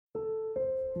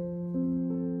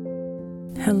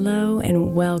Hello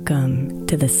and welcome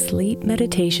to the Sleep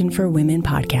Meditation for Women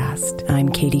podcast. I'm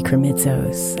Katie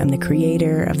Kremitzos. I'm the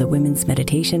creator of the Women's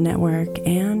Meditation Network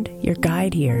and your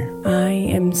guide here. I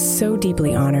am so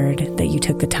deeply honored that you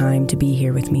took the time to be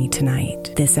here with me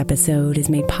tonight. This episode is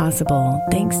made possible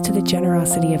thanks to the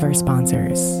generosity of our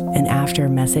sponsors. And after a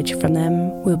message from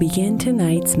them, we'll begin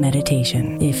tonight's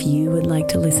meditation. If you would like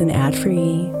to listen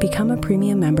ad-free, become a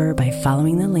premium member by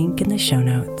following the link in the show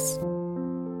notes.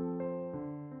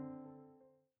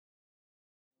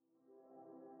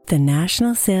 The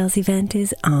national sales event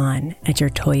is on at your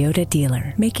Toyota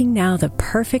dealer, making now the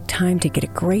perfect time to get a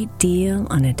great deal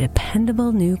on a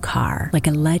dependable new car, like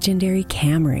a legendary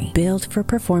Camry, built for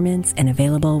performance and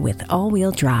available with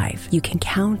all-wheel drive. You can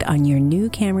count on your new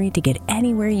Camry to get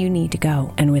anywhere you need to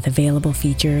go. And with available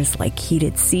features like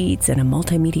heated seats and a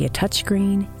multimedia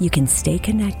touchscreen, you can stay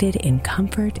connected in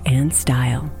comfort and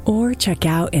style. Or check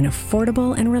out an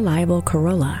affordable and reliable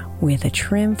Corolla with a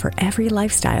trim for every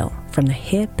lifestyle, from the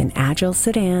hip and agile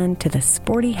sedan to the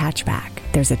sporty hatchback.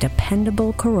 There's a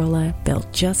dependable Corolla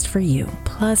built just for you.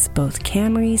 Plus, both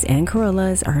Camrys and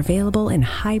Corollas are available in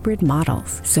hybrid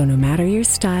models, so no matter your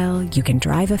style, you can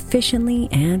drive efficiently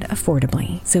and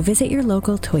affordably. So visit your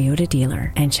local Toyota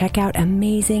dealer and check out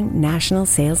amazing national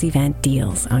sales event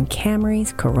deals on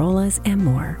Camrys, Corollas, and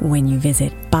more when you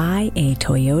visit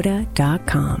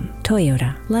buyatoyota.com.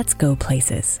 Toyota, let's go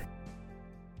places.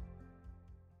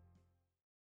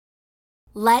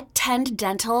 Let Tend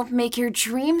Dental make your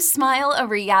dream smile a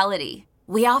reality.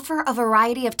 We offer a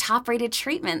variety of top-rated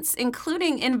treatments,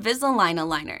 including Invisalign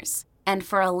aligners. And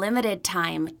for a limited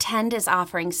time, Tend is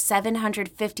offering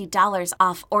 $750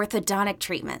 off orthodontic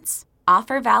treatments.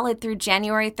 Offer valid through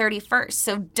January 31st,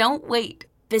 so don't wait.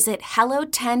 Visit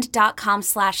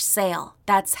hellotend.com/sale.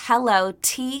 That's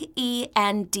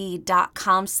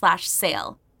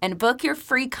hellotend.com/sale. And book your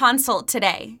free consult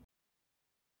today.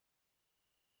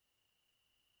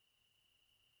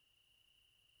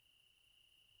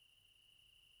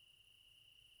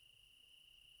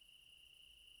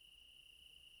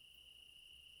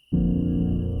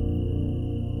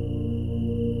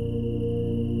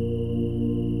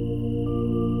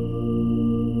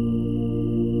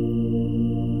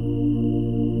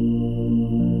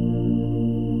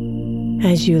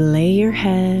 As you lay your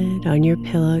head on your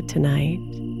pillow tonight,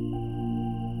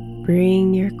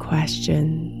 bring your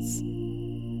questions,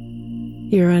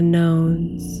 your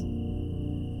unknowns,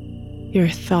 your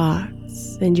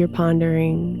thoughts and your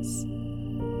ponderings,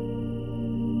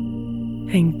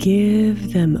 and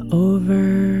give them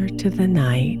over to the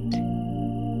night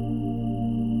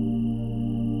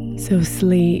so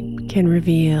sleep can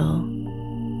reveal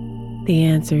the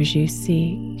answers you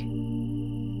seek.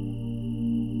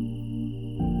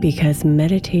 Because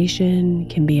meditation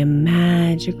can be a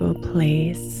magical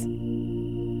place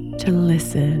to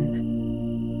listen,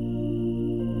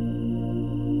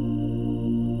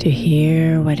 to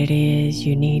hear what it is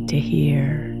you need to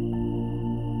hear,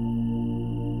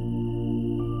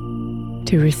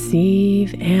 to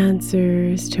receive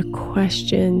answers to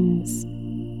questions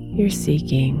you're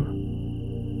seeking,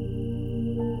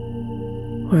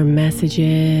 or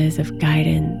messages of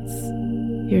guidance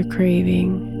you're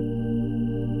craving.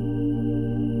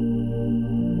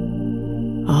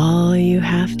 All you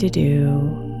have to do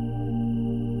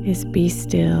is be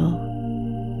still,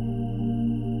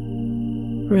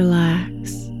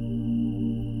 relax,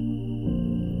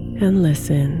 and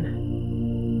listen.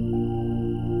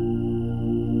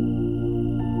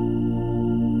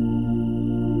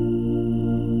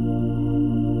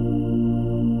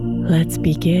 Let's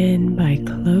begin by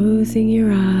closing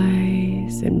your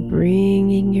eyes and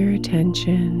bringing your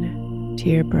attention to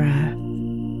your breath.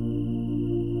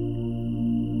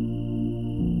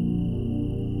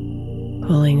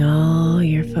 Pulling all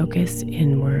your focus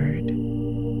inward.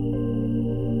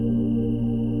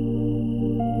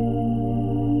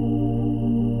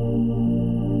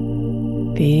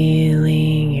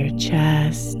 Feeling your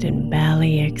chest and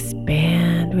belly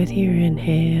expand with your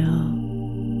inhale.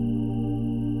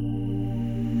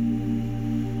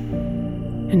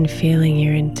 And feeling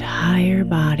your entire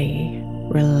body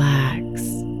relax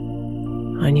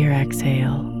on your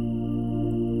exhale.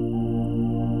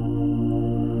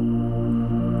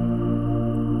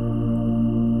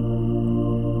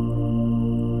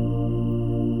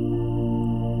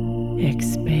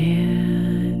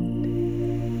 Expand,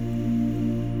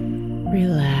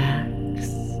 relax,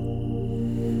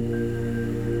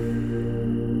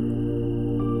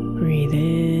 breathe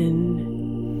in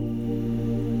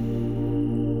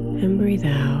and breathe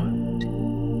out.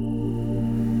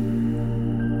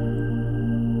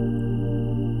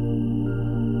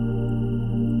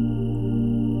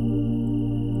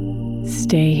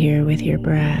 Stay here with your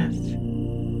breath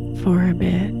for a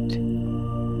bit.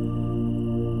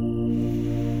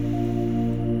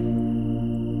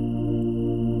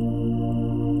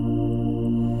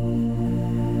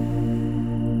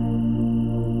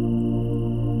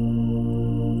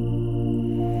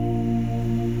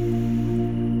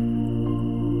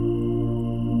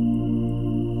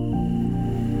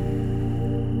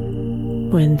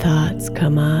 When thoughts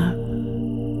come up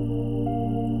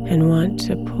and want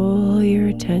to pull your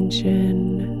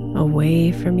attention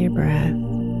away from your breath,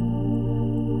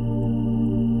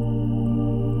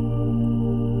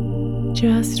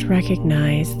 just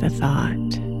recognize the thought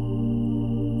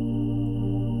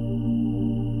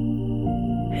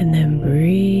and then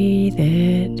breathe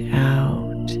it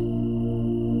out.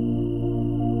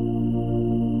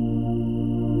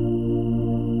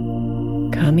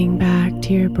 Coming back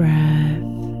to your breath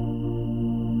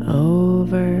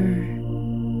over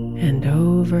and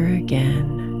over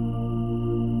again.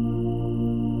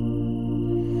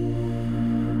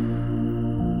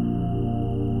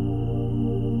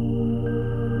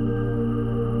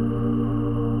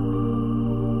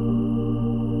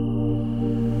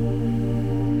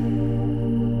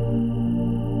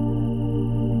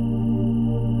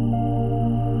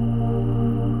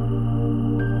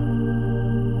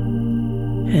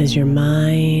 As your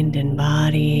mind and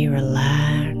body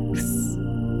relax,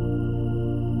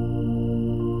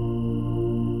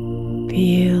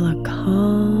 feel a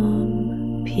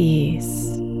calm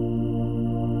peace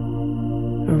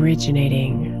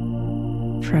originating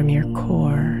from your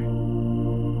core.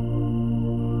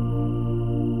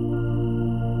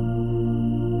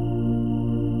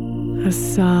 A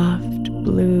soft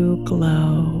blue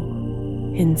glow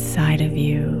inside of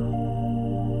you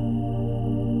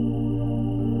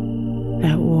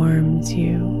that warms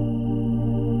you.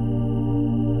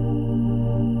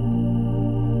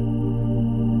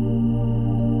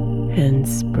 And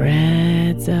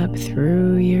spreads up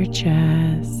through your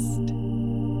chest,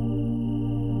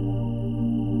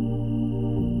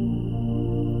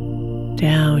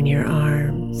 down your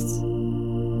arms,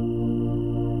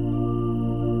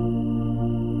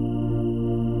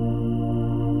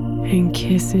 and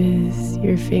kisses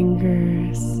your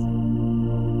fingers.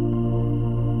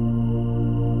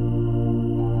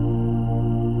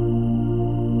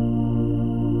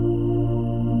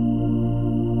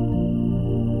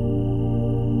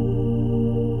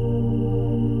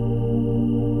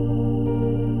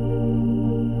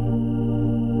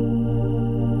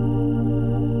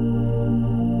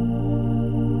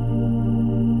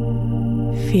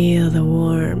 Feel the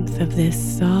warmth of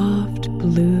this soft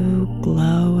blue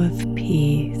glow of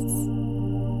peace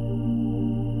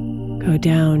go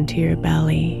down to your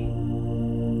belly,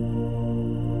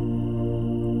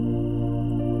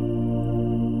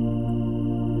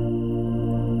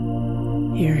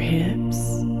 your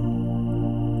hips,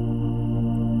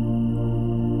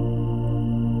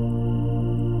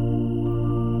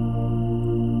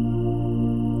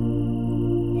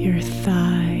 your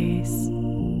thighs,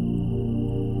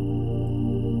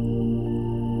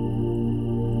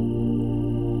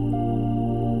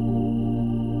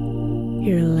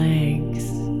 your legs,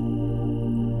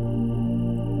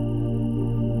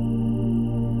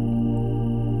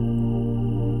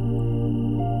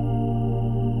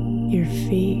 your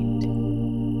feet,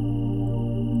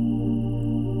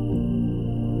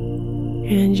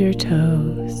 and your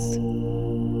toes.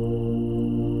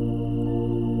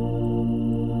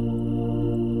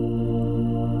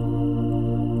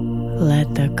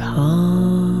 Let the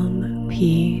calm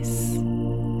peace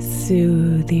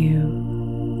soothe you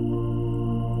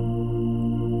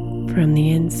from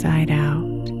the inside out.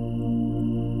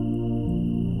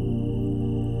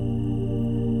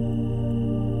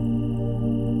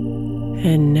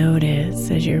 And notice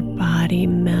as your body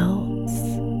melts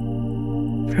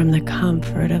from the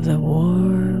comfort of the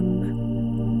warm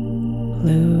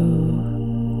blue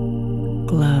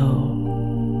glow.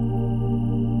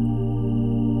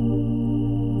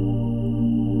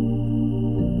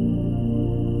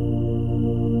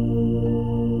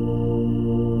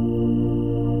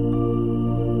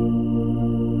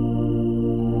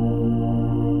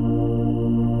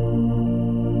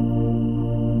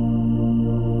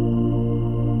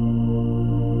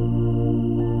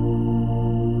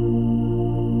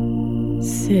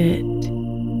 Sit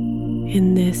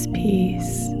in this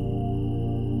peace.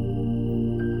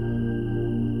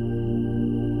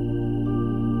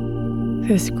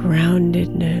 This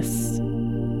groundedness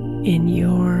in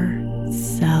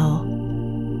yourself.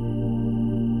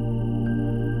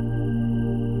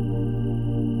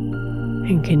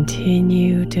 And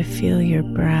continue to feel your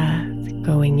breath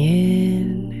going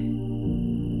in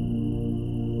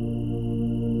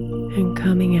and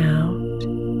coming out.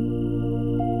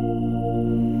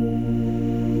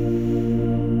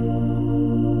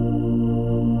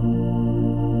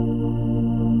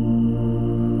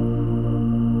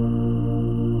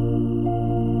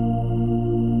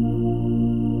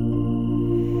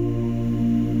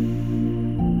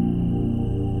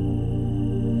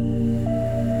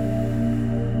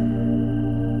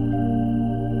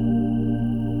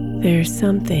 There's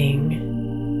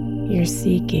something you're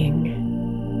seeking.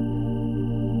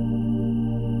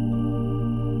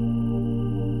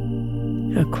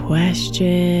 A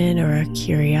question or a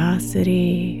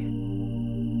curiosity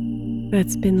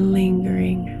that's been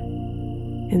lingering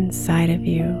inside of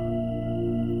you.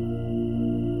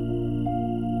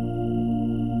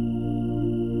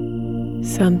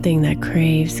 Something that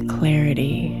craves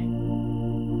clarity.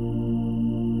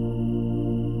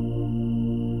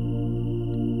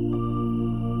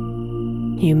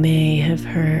 You may have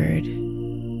heard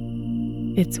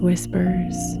its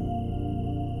whispers.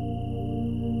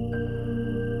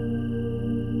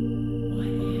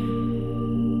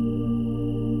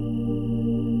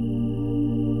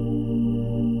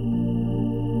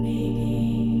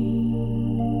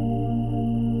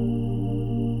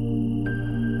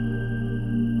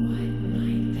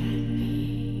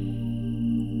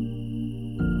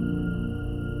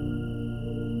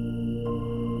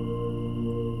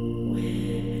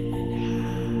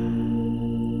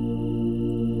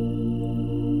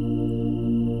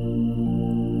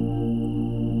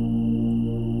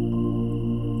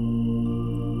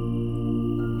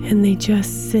 And they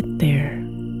just sit there,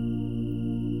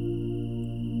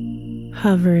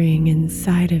 hovering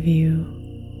inside of you,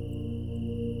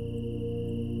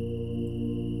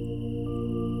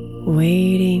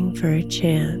 waiting for a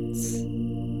chance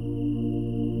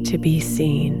to be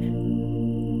seen.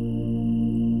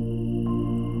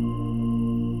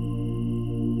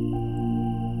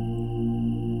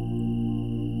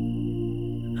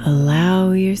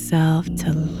 Allow yourself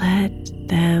to let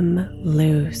them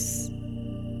loose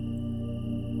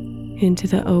into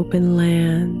the open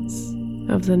lands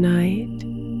of the night,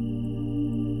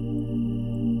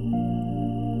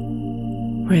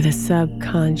 where the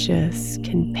subconscious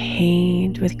can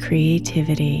paint with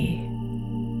creativity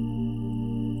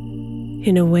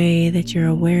in a way that your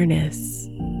awareness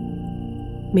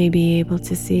may be able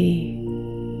to see.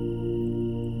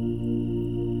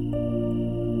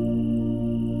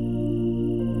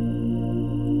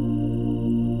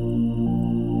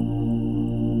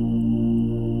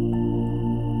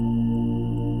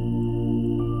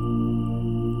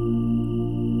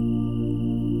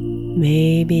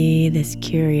 Maybe this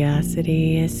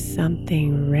curiosity is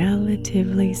something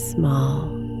relatively small.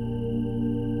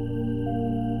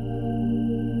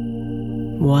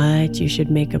 What you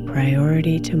should make a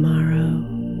priority tomorrow,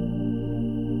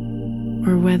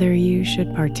 or whether you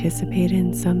should participate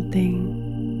in something.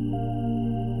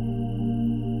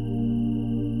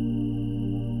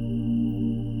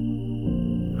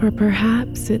 Or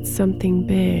perhaps it's something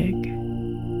big.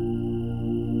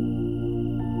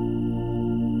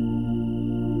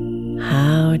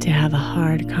 How to have a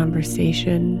hard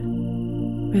conversation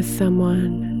with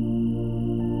someone.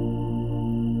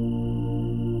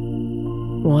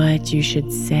 What you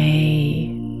should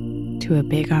say to a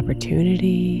big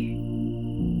opportunity.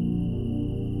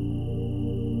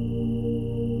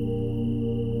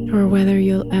 Or whether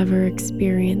you'll ever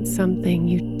experience something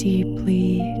you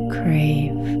deeply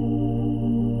crave.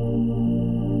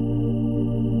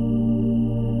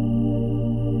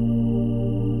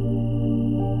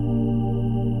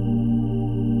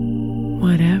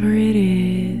 Whatever it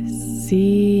is,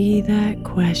 see that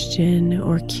question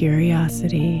or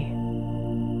curiosity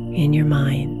in your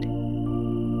mind.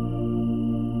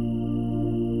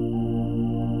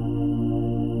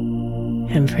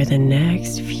 And for the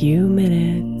next few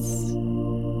minutes,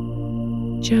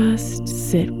 just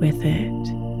sit with it.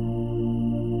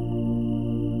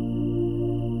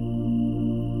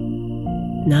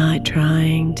 Not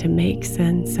trying to make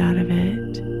sense out of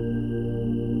it.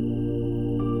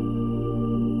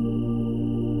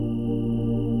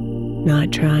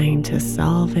 Not trying to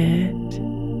solve it.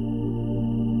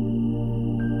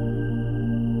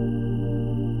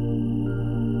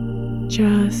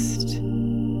 Just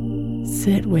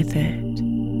sit with it.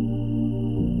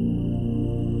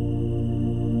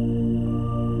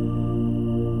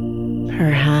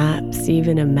 Perhaps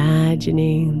even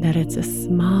imagining that it's a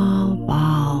small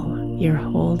ball you're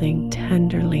holding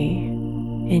tenderly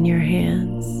in your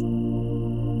hands.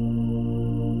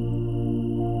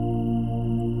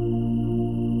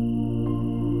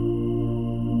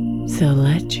 So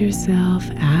let yourself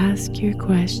ask your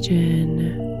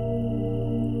question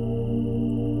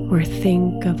or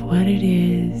think of what it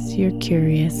is you're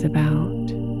curious about.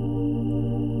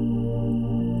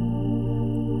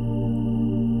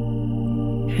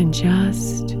 And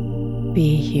just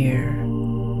be here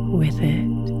with it.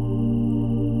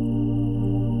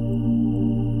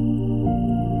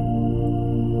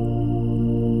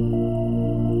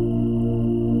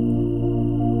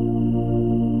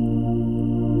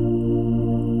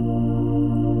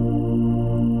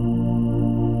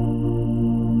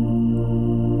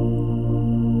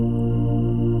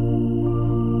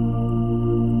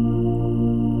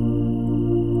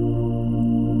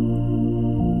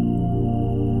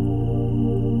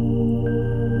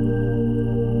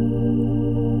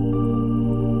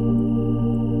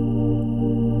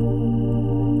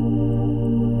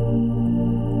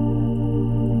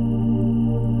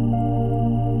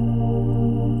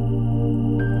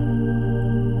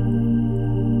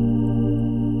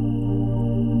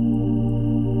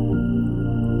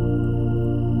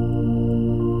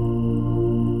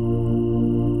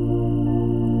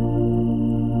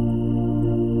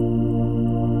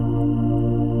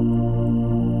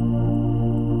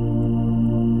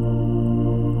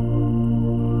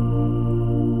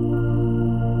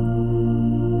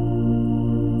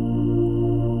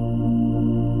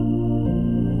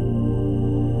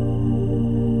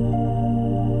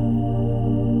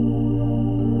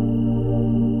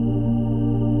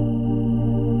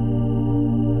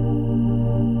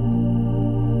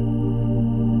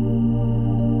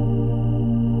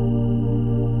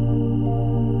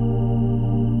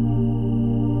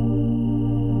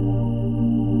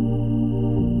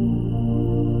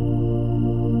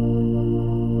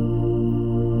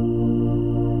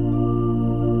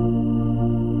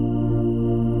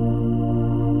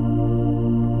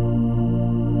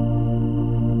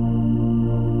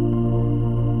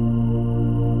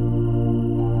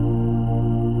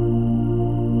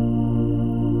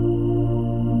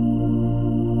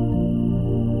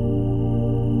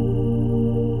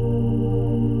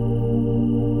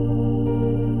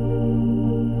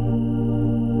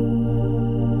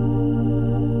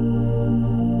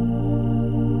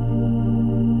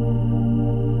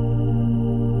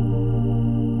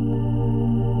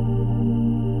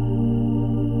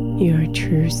 Your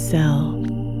true self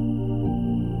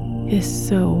is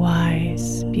so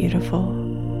wise, beautiful.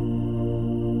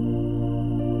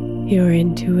 Your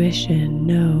intuition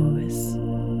knows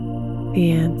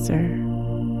the answer.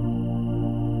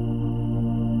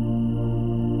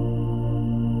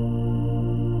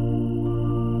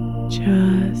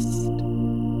 Just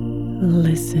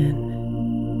listen.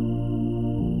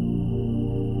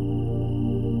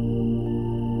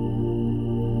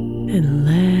 And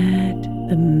let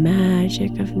the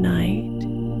magic of night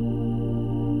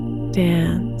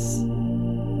dance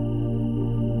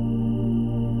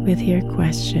with your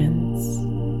questions.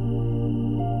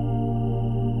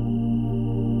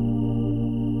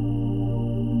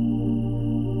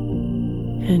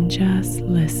 And just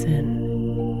listen.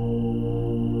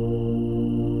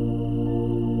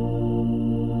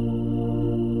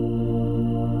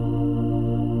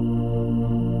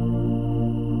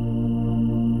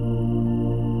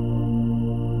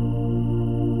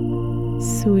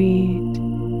 Sweet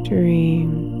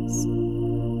dreams,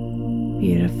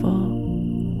 beautiful.